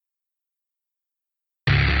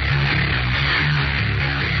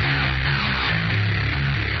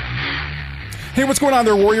Hey, what's going on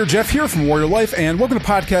there, Warrior? Jeff here from Warrior Life, and welcome to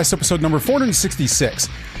podcast episode number 466.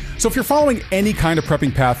 So if you're following any kind of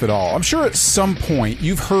prepping path at all, I'm sure at some point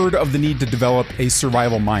you've heard of the need to develop a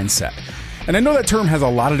survival mindset. And I know that term has a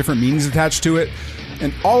lot of different meanings attached to it,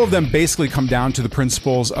 and all of them basically come down to the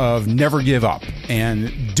principles of never give up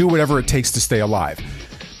and do whatever it takes to stay alive.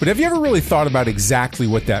 But have you ever really thought about exactly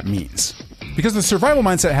what that means? Because the survival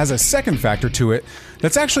mindset has a second factor to it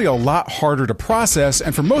that's actually a lot harder to process,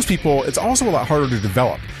 and for most people, it's also a lot harder to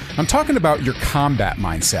develop. I'm talking about your combat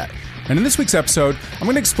mindset. And in this week's episode, I'm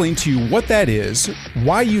going to explain to you what that is,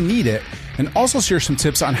 why you need it, and also share some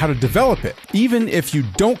tips on how to develop it, even if you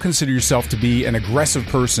don't consider yourself to be an aggressive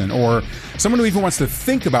person or someone who even wants to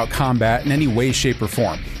think about combat in any way, shape, or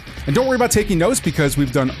form. And don't worry about taking notes, because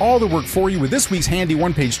we've done all the work for you with this week's handy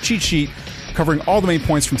one-page cheat sheet covering all the main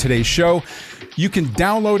points from today's show. You can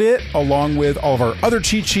download it along with all of our other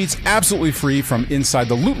cheat sheets absolutely free from inside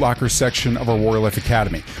the Loot Locker section of our Warrior Life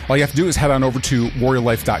Academy. All you have to do is head on over to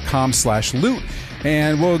warriorlife.com/loot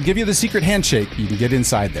and we'll give you the secret handshake. You can get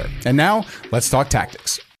inside there. And now, let's talk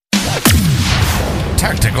tactics.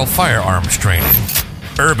 Tactical firearms training,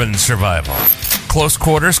 urban survival, close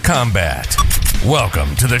quarters combat.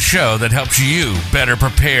 Welcome to the show that helps you better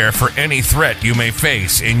prepare for any threat you may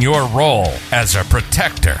face in your role as a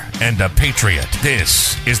protector and a patriot.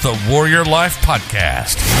 This is the Warrior Life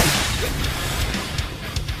Podcast.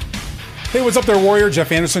 Hey, what's up there, Warrior?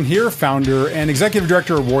 Jeff Anderson here, founder and executive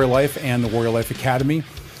director of Warrior Life and the Warrior Life Academy.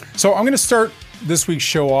 So I'm going to start this week's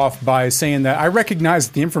show off by saying that I recognize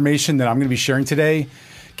that the information that I'm going to be sharing today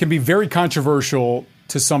can be very controversial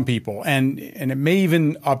to some people, and it may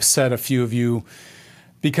even upset a few of you,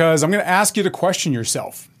 because I'm going to ask you to question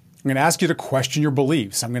yourself. I'm going to ask you to question your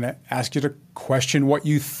beliefs. I'm going to ask you to question what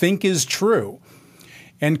you think is true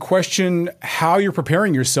and question how you're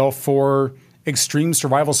preparing yourself for extreme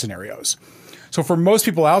survival scenarios. So for most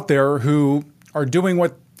people out there who are doing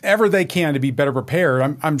whatever they can to be better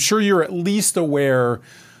prepared, I'm sure you're at least aware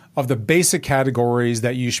of the basic categories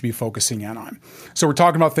that you should be focusing in on. So we're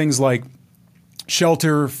talking about things like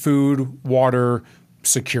shelter, food, water,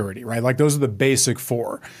 security, right? Like those are the basic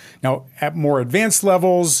four. Now, at more advanced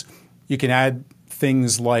levels, you can add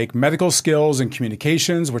things like medical skills and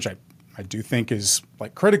communications, which I do think is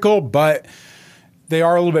like critical, but they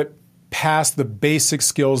are a little bit past the basic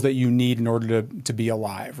skills that you need in order to be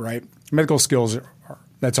alive, right? Medical skills,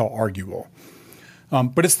 that's all arguable.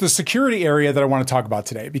 But it's the security area that I want to talk about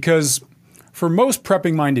today, because for most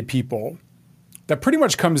prepping-minded people, that pretty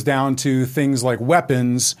much comes down to things like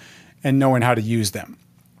weapons and knowing how to use them.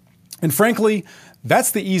 And frankly,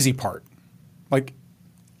 that's the easy part. Like,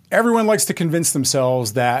 everyone likes to convince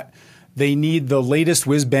themselves that they need the latest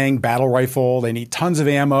whiz-bang battle rifle, they need tons of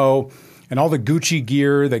ammo, and all the Gucci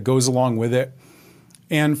gear that goes along with it.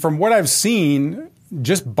 And from what I've seen,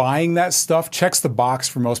 just buying that stuff checks the box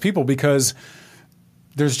for most people, because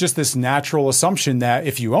there's just this natural assumption that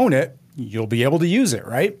if you own it, you'll be able to use it,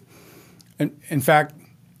 right? And in fact,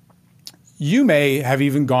 you may have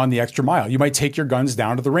even gone the extra mile. You might take your guns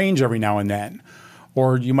down to the range every now and then,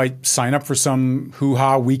 or you might sign up for some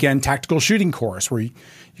hoo-ha weekend tactical shooting course where you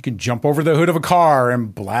can jump over the hood of a car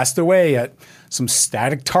and blast away at some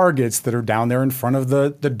static targets that are down there in front of the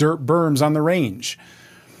dirt berms on the range.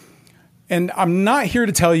 And I'm not here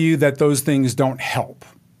to tell you that those things don't help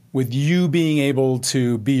with you being able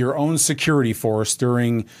to be your own security force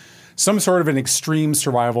during some sort of an extreme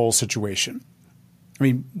survival situation. I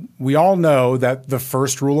mean, we all know that the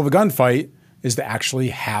first rule of a gunfight is to actually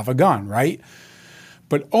have a gun, right?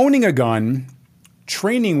 But owning a gun,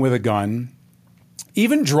 training with a gun,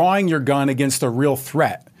 even drawing your gun against a real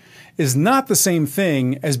threat is not the same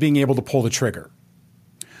thing as being able to pull the trigger.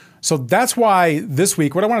 So that's why this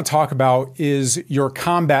week, what I want to talk about is your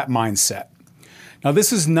combat mindset. Now,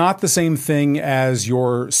 this is not the same thing as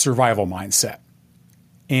your survival mindset.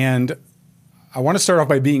 And I want to start off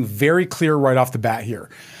by being very clear right off the bat here.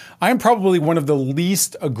 I am probably one of the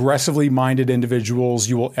least aggressively minded individuals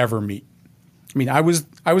you will ever meet. I mean, I was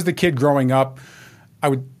the kid growing up. I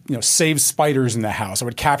would, save spiders in the house. I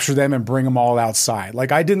would capture them and bring them all outside.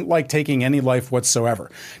 Like, I didn't like taking any life whatsoever.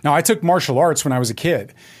 Now, I took martial arts when I was a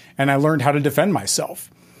kid, and I learned how to defend myself.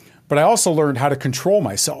 But I also learned how to control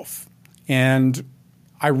myself. And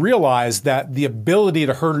I realized that the ability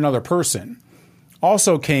to hurt another person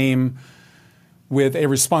also came with a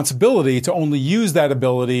responsibility to only use that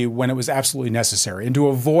ability when it was absolutely necessary and to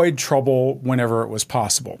avoid trouble whenever it was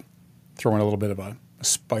possible. Throw in a little bit of a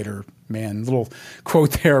Spider-Man little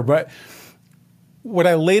quote there. But what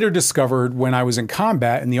I later discovered when I was in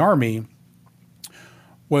combat in the Army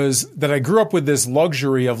was that I grew up with this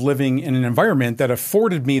luxury of living in an environment that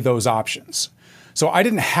afforded me those options. So I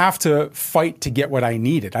didn't have to fight to get what I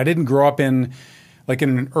needed. I didn't grow up in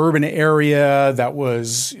an urban area that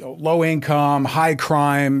was low income, high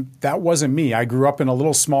crime. That wasn't me. I grew up in a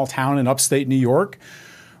little small town in upstate New York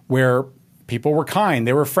where people were kind,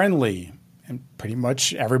 they were friendly, and pretty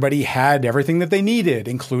much everybody had everything that they needed,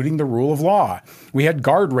 including the rule of law. We had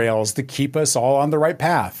guardrails to keep us all on the right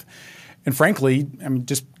path. And frankly,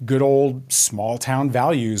 just good old small town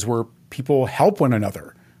values where people help one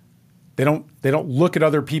another. They don't look at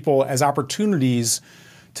other people as opportunities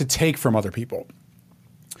to take from other people.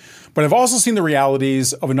 But I've also seen the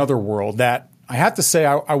realities of another world that I have to say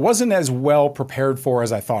I wasn't as well prepared for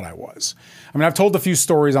as I thought I was. I've told a few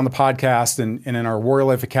stories on the podcast and in our Warrior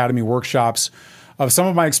Life Academy workshops of some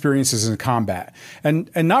of my experiences in combat. And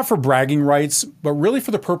not for bragging rights, but really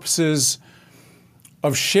for the purposes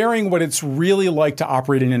of sharing what it's really like to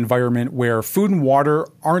operate in an environment where food and water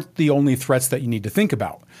aren't the only threats that you need to think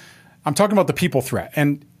about. I'm talking about the people threat.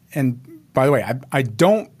 And by the way, I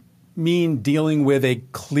don't mean dealing with a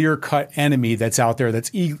clear-cut enemy that's out there that's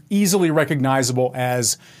easily recognizable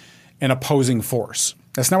as an opposing force.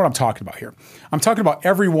 That's not what I'm talking about here. I'm talking about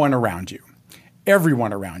everyone around you.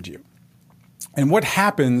 Everyone around you. And what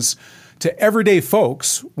happens to everyday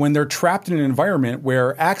folks when they're trapped in an environment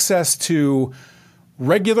where access to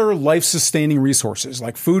regular life-sustaining resources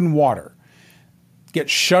like food and water get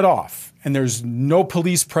shut off, and there's no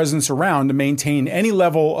police presence around to maintain any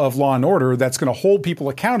level of law and order that's going to hold people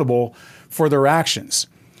accountable for their actions.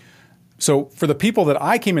 So for the people that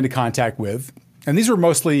I came into contact with, and these were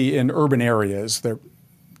mostly in urban areas,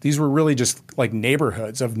 these were really just like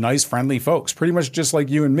neighborhoods of nice, friendly folks, pretty much just like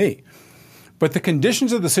you and me. But the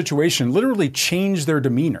conditions of the situation literally changed their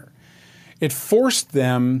demeanor. It forced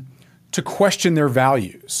them to question their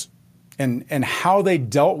values and how they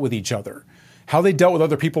dealt with each other, how they dealt with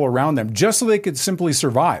other people around them, just so they could simply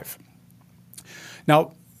survive.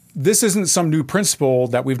 Now, this isn't some new principle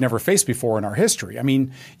that we've never faced before in our history.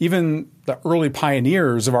 Even the early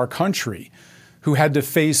pioneers of our country who had to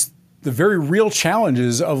face the very real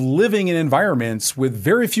challenges of living in environments with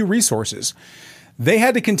very few resources, they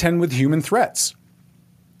had to contend with human threats.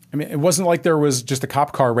 It wasn't like there was just a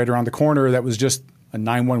cop car right around the corner that was just a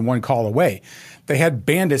 911 call away. They had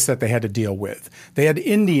bandits that they had to deal with. They had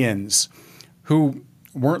Indians who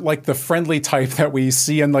weren't like the friendly type that we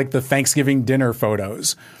see in like the Thanksgiving dinner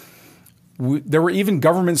photos. There were even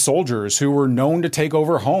government soldiers who were known to take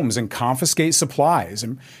over homes and confiscate supplies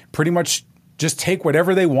and pretty much just take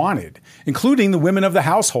whatever they wanted, including the women of the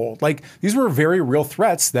household. These were very real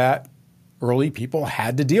threats that early people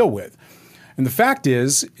had to deal with. And the fact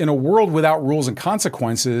is, in a world without rules and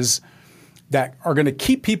consequences that are going to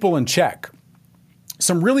keep people in check,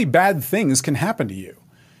 some really bad things can happen to you.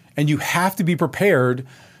 And you have to be prepared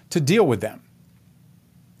to deal with them.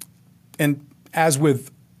 And as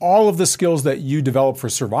with all of the skills that you develop for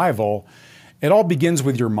survival, it all begins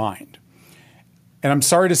with your mind. And I'm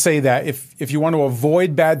sorry to say that if you want to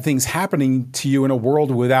avoid bad things happening to you in a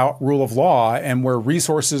world without rule of law and where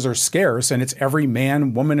resources are scarce and it's every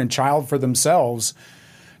man, woman, and child for themselves,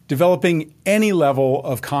 developing any level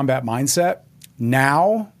of combat mindset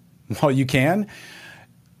now, while you can,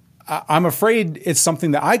 I'm afraid it's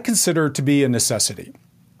something that I consider to be a necessity.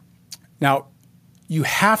 Now, you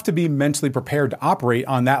have to be mentally prepared to operate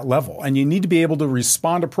on that level, and you need to be able to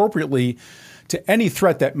respond appropriately to any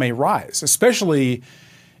threat that may rise, especially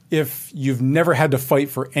if you've never had to fight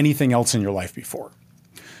for anything else in your life before.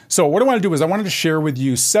 So what I want to do is I wanted to share with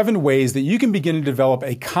you 7 ways that you can begin to develop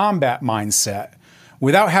a combat mindset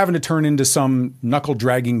without having to turn into some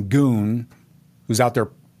knuckle-dragging goon who's out there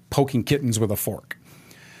poking kittens with a fork.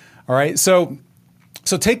 All right, so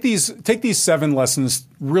take these 7 lessons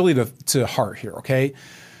really to heart here, okay?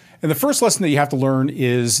 And the first lesson that you have to learn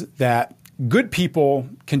is that good people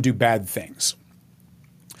can do bad things.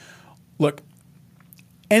 Look,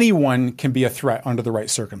 anyone can be a threat under the right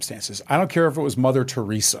circumstances. I don't care if it was Mother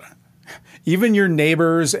Teresa. Even your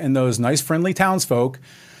neighbors and those nice, friendly townsfolk,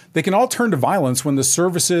 they can all turn to violence when the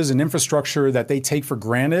services and infrastructure that they take for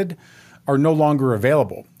granted are no longer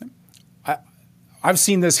available. I've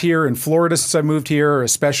seen this here in Florida since I moved here,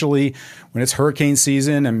 especially when it's hurricane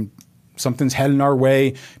season and something's heading our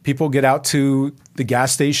way. People get out to the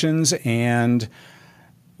gas stations and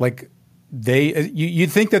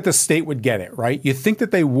you'd think that the state would get it, right? You'd think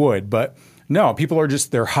that they would, but no, people are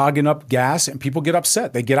they're hogging up gas and people get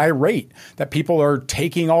upset. They get irate that people are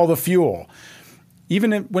taking all the fuel,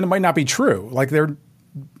 even when it might not be true.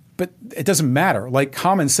 But it doesn't matter.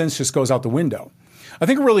 Common sense just goes out the window. I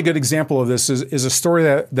think a really good example of this is a story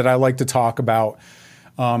that I like to talk about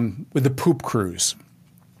with the poop cruise.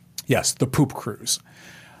 Yes, the poop cruise.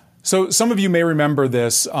 So some of you may remember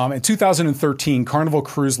this. In 2013, Carnival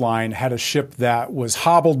Cruise Line had a ship that was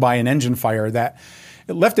hobbled by an engine fire that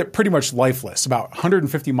it left it pretty much lifeless, about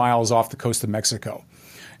 150 miles off the coast of Mexico.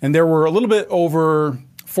 And there were a little bit over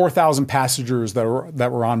 4,000 passengers that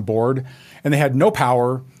were on board, and they had no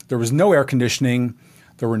power. There was no air conditioning.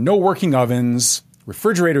 There were no working ovens.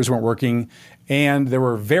 Refrigerators weren't working, and there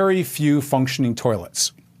were very few functioning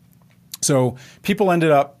toilets. So people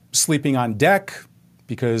ended up sleeping on deck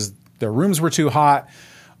because their rooms were too hot.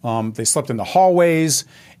 They slept in the hallways,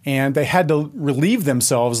 and they had to relieve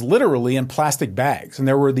themselves literally in plastic bags. And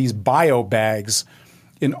there were these bio bags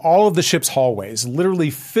in all of the ship's hallways, literally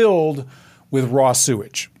filled with raw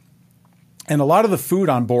sewage. And a lot of the food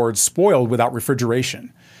on board spoiled without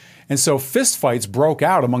refrigeration. And so fistfights broke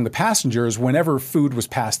out among the passengers whenever food was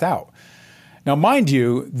passed out. Now, mind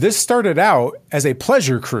you, this started out as a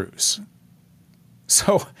pleasure cruise.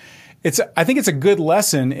 So I think it's a good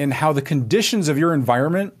lesson in how the conditions of your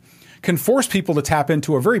environment can force people to tap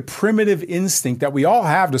into a very primitive instinct that we all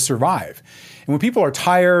have to survive. And when people are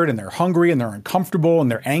tired and they're hungry and they're uncomfortable and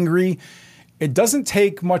they're angry, it doesn't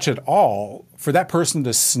take much at all for that person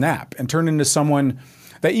to snap and turn into someone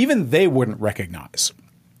that even they wouldn't recognize.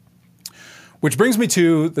 Which brings me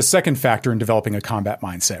to the second factor in developing a combat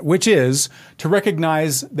mindset, which is to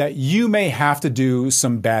recognize that you may have to do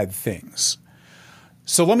some bad things.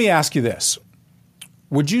 So let me ask you this.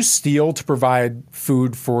 Would you steal to provide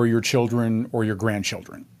food for your children or your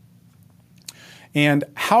grandchildren? And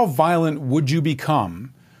how violent would you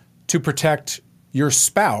become to protect your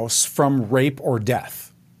spouse from rape or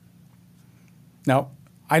death? Now,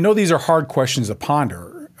 I know these are hard questions to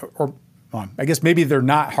ponder, or I guess maybe they're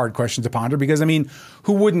not hard questions to ponder because,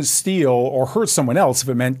 who wouldn't steal or hurt someone else if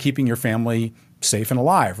it meant keeping your family safe and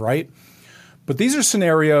alive, right? But these are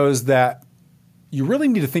scenarios that you really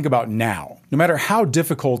need to think about now, no matter how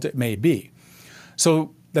difficult it may be.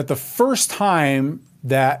 So that the first time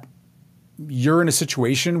that you're in a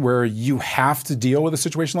situation where you have to deal with a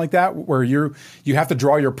situation like that, where you have to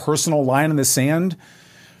draw your personal line in the sand,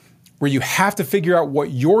 where you have to figure out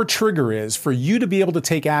what your trigger is for you to be able to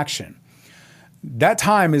take action. That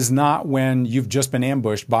time is not when you've just been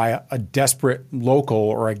ambushed by a desperate local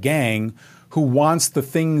or a gang who wants the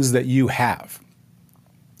things that you have.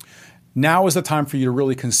 Now is the time for you to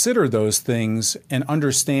really consider those things and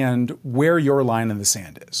understand where your line in the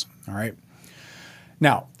sand is. All right.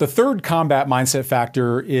 Now, the third combat mindset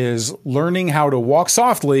factor is learning how to walk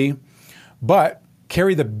softly, but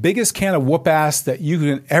carry the biggest can of whoop ass that you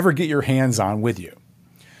can ever get your hands on with you.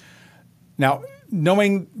 Now,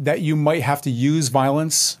 knowing that you might have to use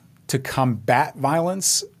violence to combat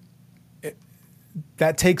violence,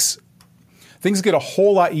 things get a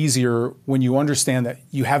whole lot easier when you understand that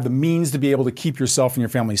you have the means to be able to keep yourself and your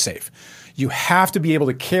family safe. You have to be able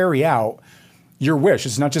to carry out your wish.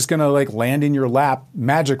 It's not just going to land in your lap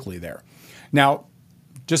magically there. Now,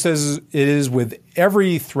 just as it is with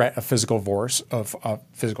every threat of physical force,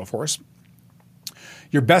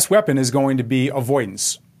 your best weapon is going to be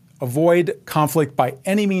avoidance. Avoid conflict by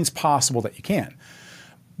any means possible that you can.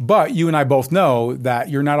 But you and I both know that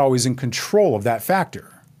you're not always in control of that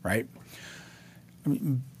factor, right?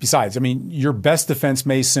 Besides, your best defense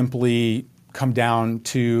may simply come down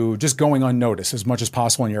to just going unnoticed as much as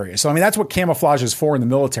possible in your area. So, that's what camouflage is for in the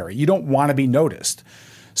military. You don't want to be noticed.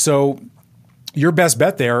 So your best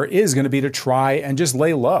bet there is going to be to try and just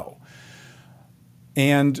lay low.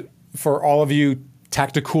 And for all of you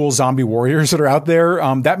tactical zombie warriors that are out there,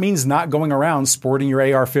 that means not going around sporting your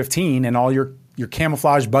AR-15 and all your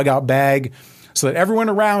camouflage bug out bag so that everyone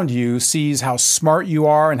around you sees how smart you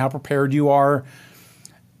are and how prepared you are.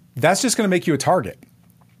 That's just going to make you a target.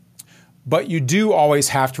 But you do always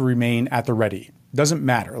have to remain at the ready. Doesn't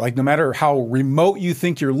matter. No matter how remote you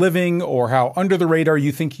think you're living or how under the radar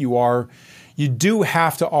you think you are, you do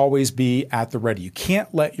have to always be at the ready. You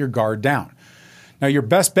can't let your guard down. Now, your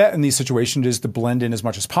best bet in these situations is to blend in as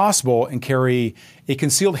much as possible and carry a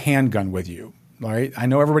concealed handgun with you. All right? I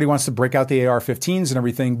know everybody wants to break out the AR-15s and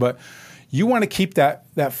everything, but you want to keep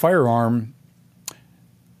that firearm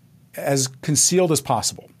as concealed as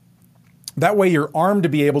possible. That way you're armed to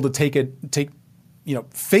be able to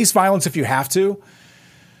face violence if you have to,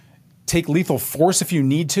 take lethal force if you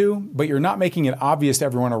need to, but you're not making it obvious to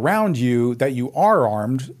everyone around you that you are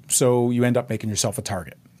armed, so you end up making yourself a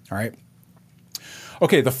target. All right?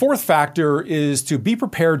 Okay, the fourth factor is to be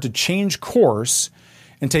prepared to change course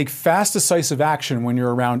and take fast, decisive action when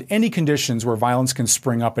you're around any conditions where violence can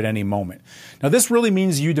spring up at any moment. Now, this really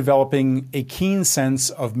means you developing a keen sense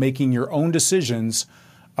of making your own decisions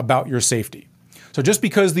about your safety. So just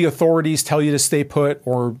because the authorities tell you to stay put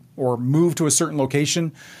or move to a certain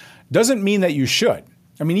location Doesn't mean that you should.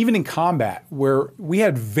 I mean, even in combat, where we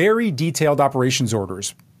had very detailed operations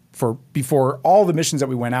orders before all the missions that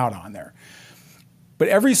we went out on there. But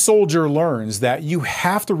every soldier learns that you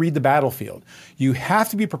have to read the battlefield. You have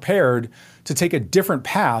to be prepared to take a different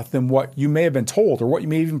path than what you may have been told or what you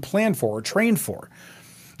may even plan for or trained for.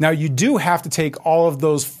 Now, you do have to take all of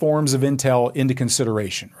those forms of intel into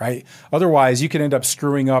consideration, right? Otherwise, you can end up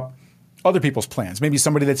screwing up other people's plans, maybe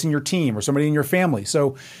somebody that's in your team or somebody in your family.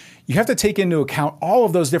 So you have to take into account all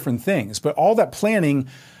of those different things. But all that planning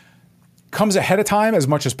comes ahead of time as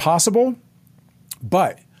much as possible.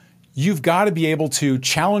 But you've got to be able to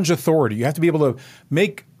challenge authority. You have to be able to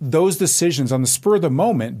make those decisions on the spur of the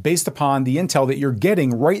moment based upon the intel that you're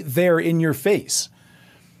getting right there in your face.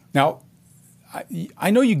 Now,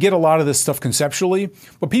 I know you get a lot of this stuff conceptually,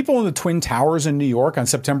 but people in the Twin Towers in New York on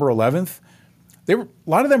September 11th, a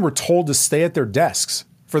lot of them were told to stay at their desks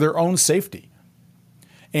for their own safety.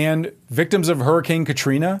 And victims of Hurricane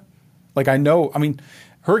Katrina,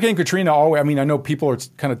 Hurricane Katrina, I know people are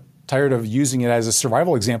kind of tired of using it as a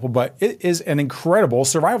survival example, but it is an incredible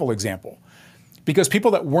survival example because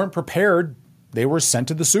people that weren't prepared, they were sent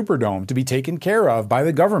to the Superdome to be taken care of by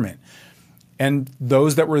the government. And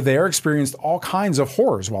those that were there experienced all kinds of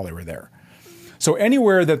horrors while they were there. So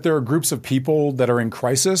anywhere that there are groups of people that are in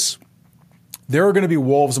crisis, there are going to be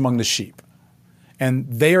wolves among the sheep. And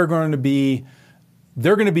they're going to be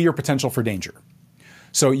your potential for danger.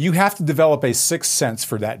 So you have to develop a sixth sense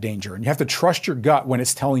for that danger. And you have to trust your gut when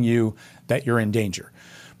it's telling you that you're in danger.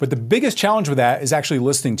 But the biggest challenge with that is actually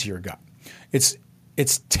listening to your gut. It's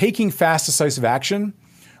taking fast, decisive action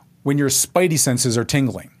when your spidey senses are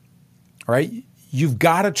tingling. All right? You've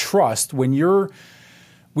got to trust when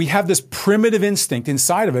we have this primitive instinct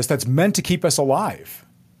inside of us that's meant to keep us alive.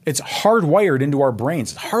 It's hardwired into our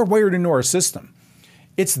brains. It's hardwired into our system.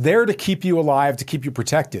 It's there to keep you alive, to keep you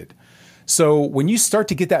protected. So when you start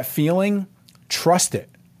to get that feeling, trust it.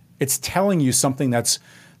 It's telling you something that's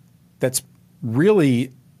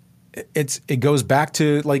really, it goes back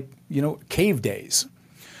to cave days.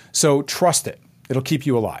 So trust it. It'll keep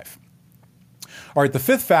you alive. All right, the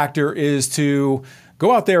fifth factor is to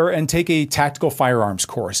go out there and take a tactical firearms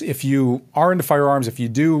course. If you are into firearms, if you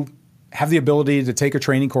do have the ability to take a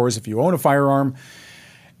training course, if you own a firearm,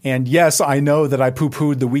 and yes, I know that I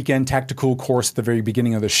poo-pooed the weekend tactical course at the very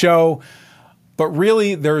beginning of the show, but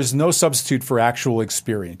really there is no substitute for actual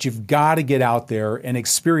experience. You've got to get out there and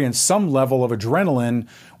experience some level of adrenaline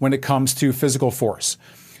when it comes to physical force.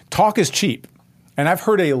 Talk is cheap. And I've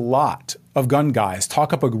heard a lot of gun guys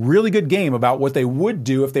talk up a really good game about what they would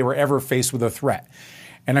do if they were ever faced with a threat.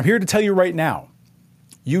 And I'm here to tell you right now,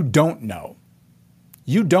 you don't know.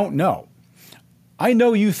 You don't know. I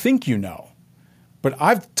know you think you know. But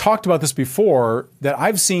I've talked about this before, that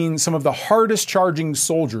I've seen some of the hardest charging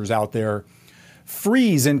soldiers out there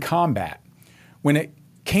freeze in combat when it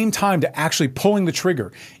came time to actually pulling the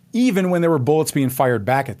trigger, even when there were bullets being fired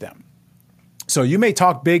back at them. So you may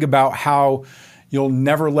talk big about how you'll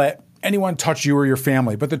never let anyone touch you or your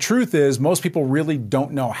family, but the truth is most people really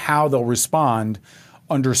don't know how they'll respond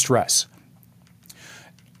under stress.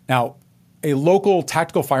 Now, a local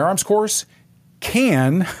tactical firearms course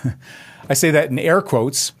can, I say that in air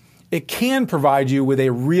quotes, it can provide you with a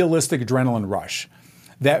realistic adrenaline rush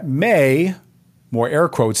that may, more air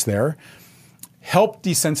quotes there, help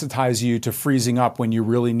desensitize you to freezing up when you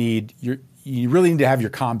really need to have your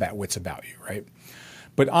combat wits about you, right?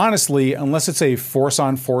 But honestly, unless it's a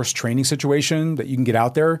force-on-force training situation that you can get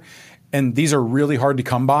out there, and these are really hard to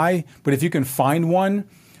come by, but if you can find one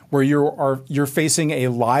where you're facing a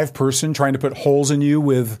live person trying to put holes in you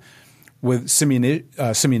with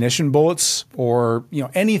simunition bullets, or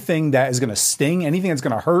anything that is going to sting, anything that's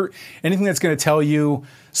going to hurt, anything that's going to tell you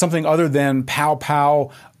something other than pow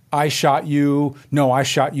pow, I shot you, no, I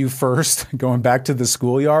shot you first, going back to the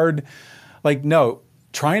schoolyard. No,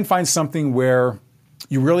 try and find something where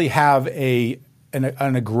you really have an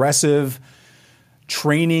aggressive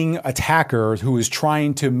training attacker who is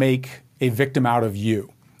trying to make a victim out of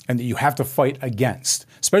you and that you have to fight against,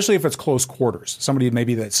 especially if it's close quarters. Somebody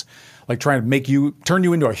maybe that's trying to turn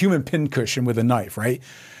you into a human pincushion with a knife, right?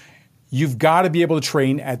 You've got to be able to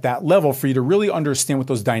train at that level for you to really understand what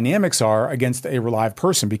those dynamics are against a live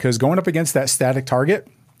person, because going up against that static target,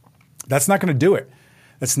 that's not going to do it.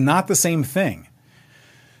 That's not the same thing.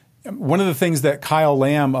 One of the things that Kyle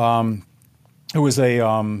Lamb, who was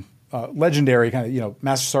a legendary kind of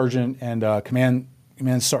Master Sergeant and Command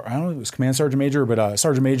Sergeant, I don't know if it was Command Sergeant Major, but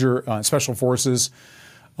Sergeant Major Special Forces.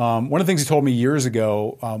 One of the things he told me years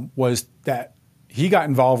ago was that he got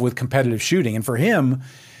involved with competitive shooting, and for him,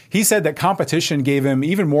 He said that competition gave him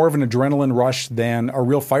even more of an adrenaline rush than a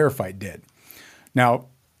real firefight did. Now,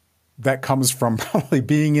 that comes from probably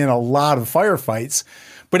being in a lot of firefights,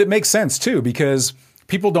 but it makes sense too, because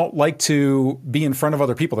people don't like to be in front of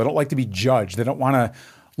other people. They don't like to be judged. They don't want to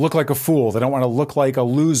look like a fool. They don't want to look like a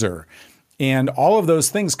loser. And all of those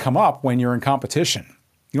things come up when you're in competition.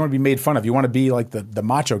 You want to be made fun of. You want to be like the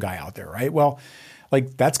macho guy out there, right? Well,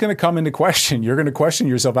 like that's going to come into question. You're going to question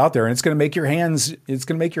yourself out there, and it's going to make your hands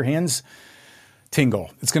tingle.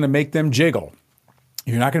 It's going to make them jiggle.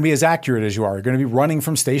 You're not going to be as accurate as you are. You're going to be running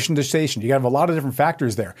from station to station. You got to have a lot of different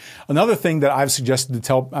factors there. Another thing that I've suggested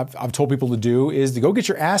I've told people to do is to go get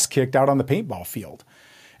your ass kicked out on the paintball field.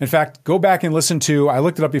 In fact, go back and listen to, I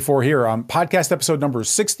looked it up before here, podcast episode number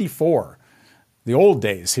 64, the old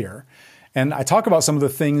days here. And I talk about some of the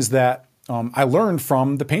things that I learned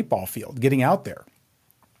from the paintball field, getting out there.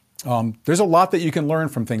 There's a lot that you can learn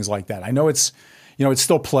from things like that. I know it's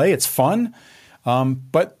still play, it's fun,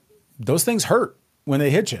 but those things hurt when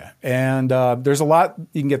they hit you. And there's a lot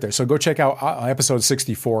you can get there. So go check out episode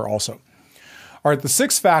 64 also. All right, the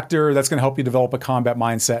sixth factor that's going to help you develop a combat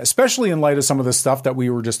mindset, especially in light of some of the stuff that we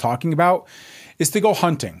were just talking about, is to go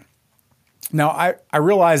hunting. Now, I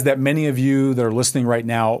realize that many of you that are listening right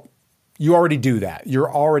now, you already do that.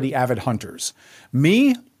 You're already avid hunters.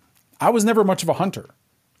 Me, I was never much of a hunter.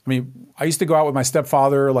 I mean, I used to go out with my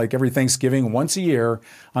stepfather like every Thanksgiving, once a year.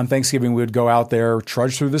 On Thanksgiving, we would go out there,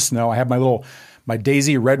 trudge through the snow. I had my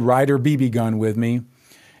Daisy Red Ryder BB gun with me.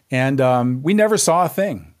 And we never saw a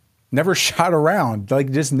thing. Never shot around,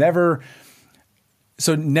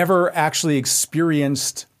 never actually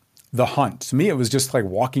experienced the hunt. To me, it was just like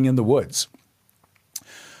walking in the woods.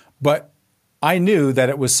 But I knew that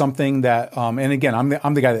it was something that, and again,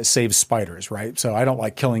 I'm the guy that saves spiders, right? So I don't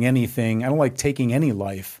like killing anything. I don't like taking any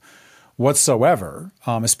life whatsoever,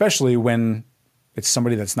 especially when it's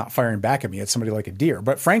somebody that's not firing back at me. It's somebody like a deer.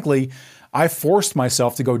 But frankly, I forced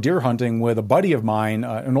myself to go deer hunting with a buddy of mine,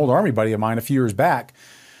 an old Army buddy of mine a few years back,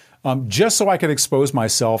 just so I could expose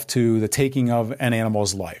myself to the taking of an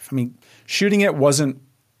animal's life. I mean, shooting it wasn't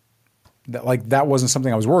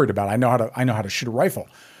something I was worried about. I know how to shoot a rifle.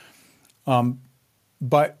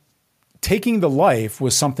 But taking the life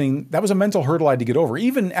was something that was a mental hurdle I had to get over,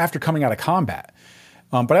 even after coming out of combat.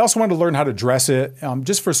 But I also wanted to learn how to dress it.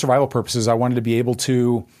 Just for survival purposes, I wanted to be able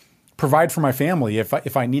to provide for my family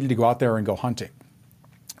if I needed to go out there and go hunting.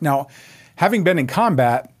 Now, having been in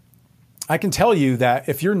combat, I can tell you that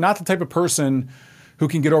if you're not the type of person who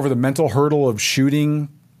can get over the mental hurdle of shooting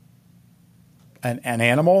an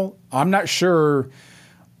animal, I'm not sure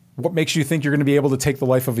what makes you think you're going to be able to take the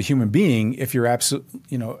life of a human being if you're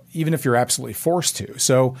even if you're absolutely forced to.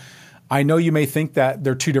 So I know you may think that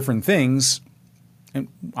they're two different things. And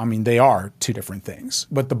I mean, they are two different things.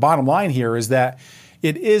 But the bottom line here is that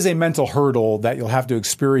it is a mental hurdle that you'll have to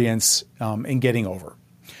experience in getting over.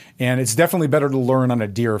 And it's definitely better to learn on a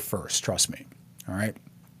deer first, trust me. All right.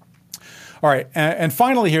 All right. And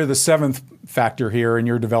finally here, the seventh factor here in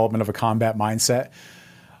your development of a combat mindset,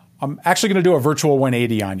 I'm actually going to do a virtual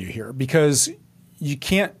 180 on you here, because you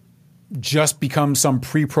can't just become some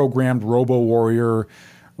pre-programmed robo-warrior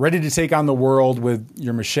ready to take on the world with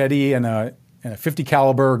your machete and a 50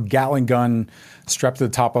 caliber Gatling gun strapped to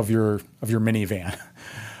the top of your minivan.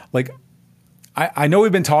 Like, I know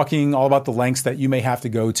we've been talking all about the lengths that you may have to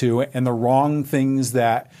go to and the wrong things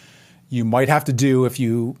that you might have to do if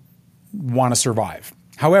you want to survive.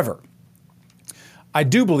 However, I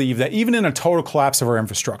do believe that even in a total collapse of our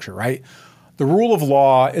infrastructure, right, the rule of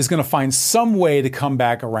law is going to find some way to come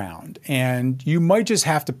back around. And you might just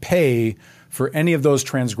have to pay for any of those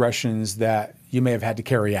transgressions that you may have had to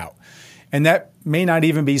carry out. And that may not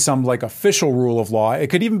even be some like official rule of law. It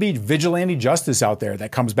could even be vigilante justice out there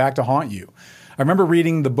that comes back to haunt you. I remember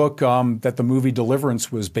reading the book that the movie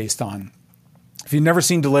Deliverance was based on. If you've never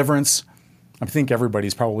seen Deliverance, I think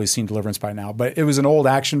everybody's probably seen Deliverance by now, but it was an old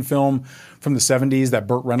action film from the 70s that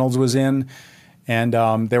Burt Reynolds was in. And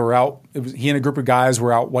they were out, he and a group of guys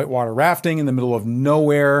were out whitewater rafting in the middle of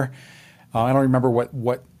nowhere. I don't remember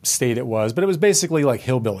what state it was, but it was basically like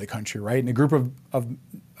hillbilly country, right? And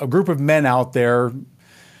a group of men out there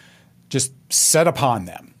just set upon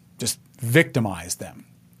them, just victimized them.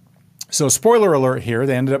 So spoiler alert here,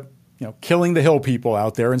 they ended up killing the hill people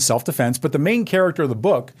out there in self-defense. But the main character of the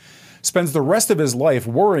book spends the rest of his life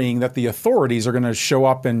worrying that the authorities are going to show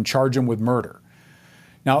up and charge him with murder.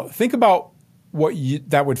 Now, think about what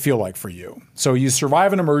that would feel like for you. So you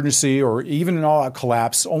survive an emergency or even an all-out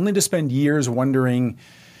collapse, only to spend years wondering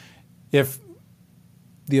if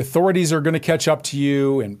the authorities are going to catch up to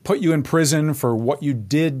you and put you in prison for what you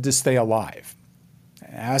did to stay alive.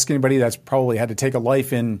 Ask anybody that's probably had to take a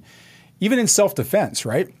life even in self-defense,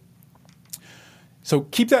 right? So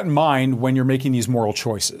keep that in mind when you're making these moral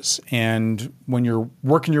choices and when you're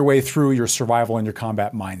working your way through your survival and your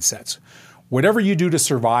combat mindsets. Whatever you do to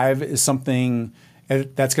survive is something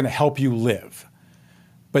that's going to help you live.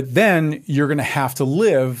 But then you're going to have to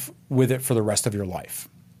live with it for the rest of your life.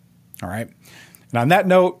 All right? And on that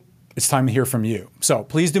note, it's time to hear from you. So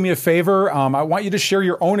please do me a favor. I want you to share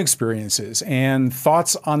your own experiences and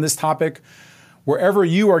thoughts on this topic wherever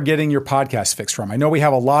you are getting your podcast fix from. I know we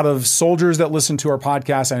have a lot of soldiers that listen to our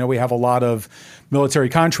podcast. I know we have a lot of military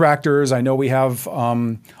contractors. I know we have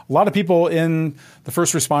a lot of people in the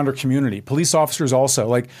first responder community, police officers also.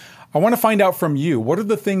 Like, I want to find out from you, what are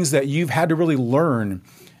the things that you've had to really learn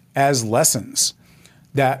as lessons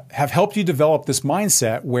that have helped you develop this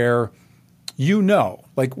mindset where you know,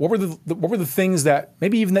 like what were the things that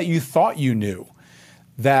maybe even that you thought you knew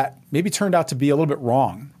that maybe turned out to be a little bit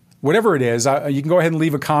wrong? Whatever it is, you can go ahead and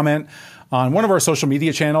leave a comment on one of our social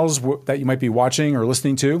media channels that you might be watching or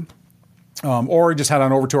listening to, or just head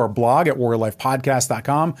on over to our blog at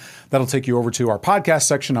warriorlifepodcast.com. That'll take you over to our podcast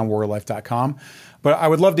section on warriorlife.com. But I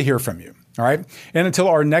would love to hear from you. All right. And until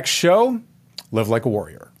our next show, live like a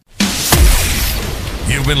warrior.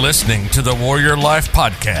 You've been listening to the Warrior Life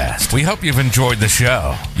Podcast. We hope you've enjoyed the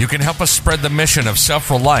show. You can help us spread the mission of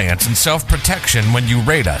self-reliance and self-protection when you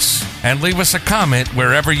rate us. And leave us a comment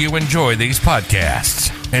wherever you enjoy these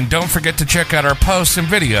podcasts. And don't forget to check out our posts and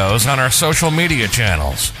videos on our social media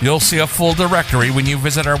channels. You'll see a full directory when you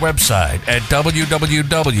visit our website at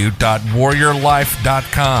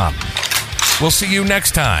www.warriorlife.com. We'll see you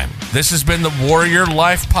next time. This has been the Warrior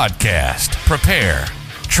Life Podcast. Prepare,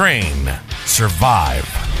 train, survive.